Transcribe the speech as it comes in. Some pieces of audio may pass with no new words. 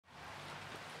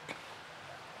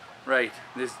Right,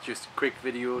 this is just a quick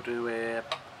video to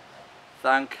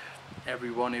thank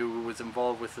everyone who was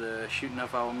involved with the shooting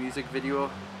of our music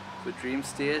video for Dream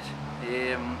State.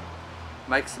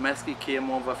 Mike Semeski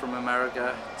came over from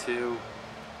America to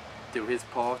do his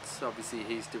parts. Obviously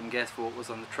he's doing guest vocals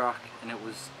on the track, and it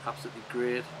was absolutely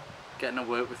great getting to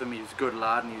work with him. He was a good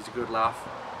lad and he was a good laugh.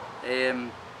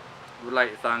 Would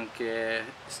like to thank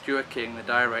Stuart King, the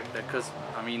director, because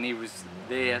I mean he was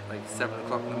there at like 7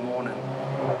 o'clock in the morning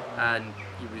and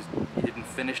he didn't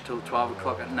finish till 12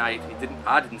 o'clock at night.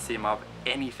 I didn't see him have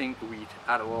anything to eat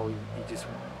at all. He just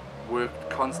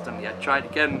worked constantly. I tried to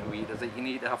get him to eat. I was like, you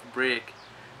need to have a break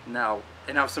now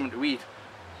and have something to eat,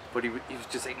 but he was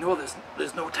just like, no,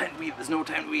 there's no time to eat, there's no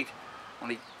time to eat. I'm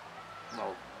like,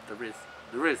 well,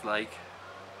 there is, like,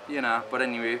 you know. But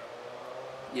anyway,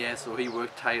 yeah, so he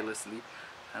worked tirelessly.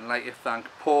 And I'd like to thank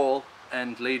Paul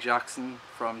and Lee Jackson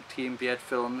from Team Beard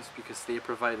Films, because they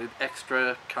provided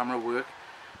extra camera work,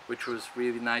 which was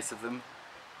really nice of them.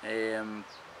 I'm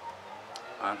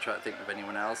trying to think of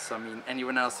anyone else. I mean,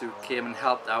 anyone else who came and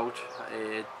helped out.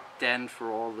 Den for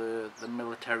all the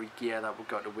military gear that we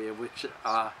got to wear, which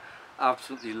I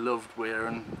absolutely loved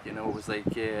wearing. You know, it was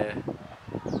like, it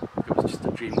was just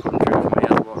a dream come true for me.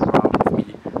 I walked around with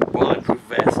me bulletproof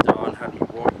vest on, had me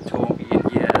walkie-talkie in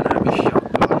gear, and had me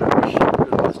shotgun. And my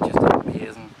shotgun was just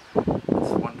amazing. I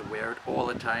just wanted to wear it all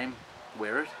the time.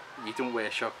 Wear it? You don't wear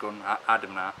a shotgun,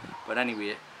 Adam, now. But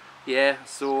anyway, yeah,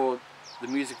 so the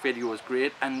music video was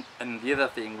great, and the other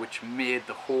thing which made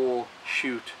the whole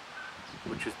shoot,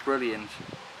 which was brilliant,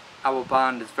 our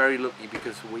band is very lucky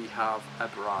because we have a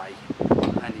Bri,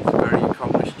 and he's a very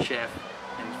accomplished chef,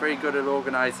 and he's very good at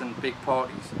organising big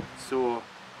parties. So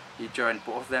he joined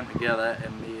both of them together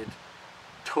and made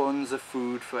tons of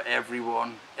food for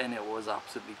everyone, and it was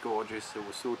absolutely gorgeous. It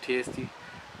was so tasty.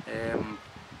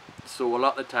 So a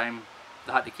lot of the time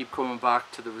I had to keep coming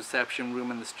back to the reception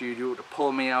room in the studio to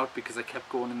pull me out, because I kept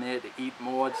going in there to eat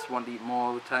more. I just wanted to eat more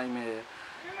all the time.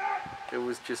 It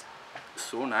was just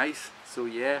so nice. So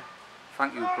yeah,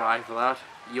 thank you, Bri, for that.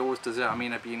 He always does it. I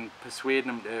mean, I've been persuading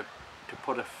him to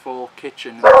put a full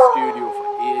kitchen in the studio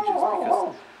for ages,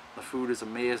 because the food is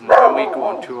amazing. When we go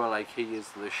on tour, like, he is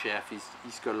the chef.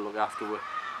 He's got to look after it,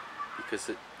 because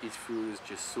his food is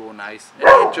just so nice. And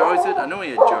he enjoys it. I know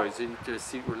he enjoys it. He just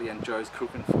secretly enjoys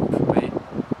cooking food for me.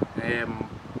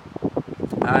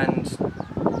 And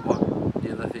what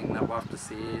the other thing that we have to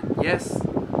say, yes,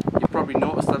 you've probably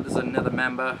noticed that there's another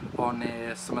member on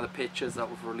some of the pictures that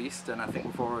we've released, and I think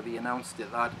we've already announced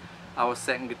it, that our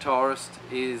second guitarist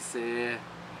is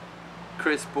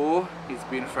Chris Bow. He's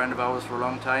been a friend of ours for a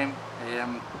long time.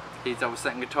 He's our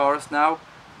second guitarist now,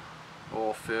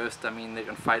 or first. I mean, they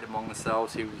can fight among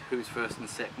themselves who's first and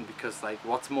second, because, like,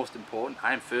 what's most important?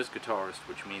 I'm first guitarist,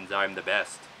 which means I'm the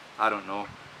best. I don't know.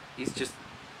 He's just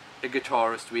a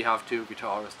guitarist. We have two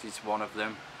guitarists. He's one of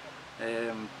them.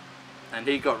 And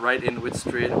he got right into it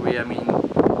straight away. I mean,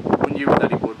 we knew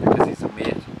that he would, because he's a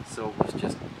mate. So it was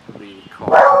just really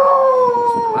calm,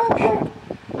 relaxed shoot.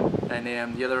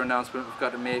 And the other announcement we've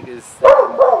got to make is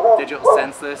Digital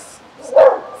Senseless.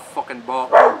 Stop fucking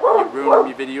barking. You ruined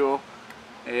my video.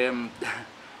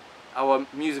 Our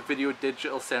music video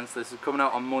Digital Senseless is coming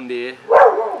out on Monday,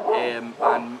 and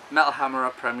Metal Hammer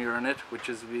are premiering it, which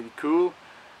is really cool.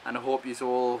 And I hope you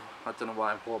all, I don't know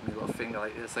why I'm holding my little finger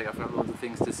like this, like I've got loads of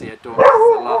things to say. I don't, this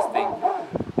is the last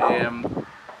thing.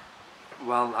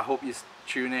 Well, I hope you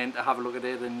tune in to have a look at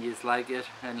it and you like it,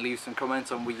 and leave some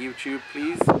comments on YouTube,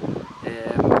 please,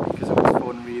 because it was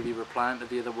fun really replying to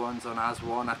the other ones on As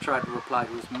One. I tried to reply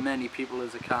to as many people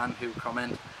as I can who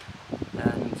comment,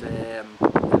 and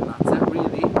that's it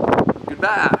really.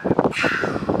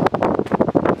 Goodbye.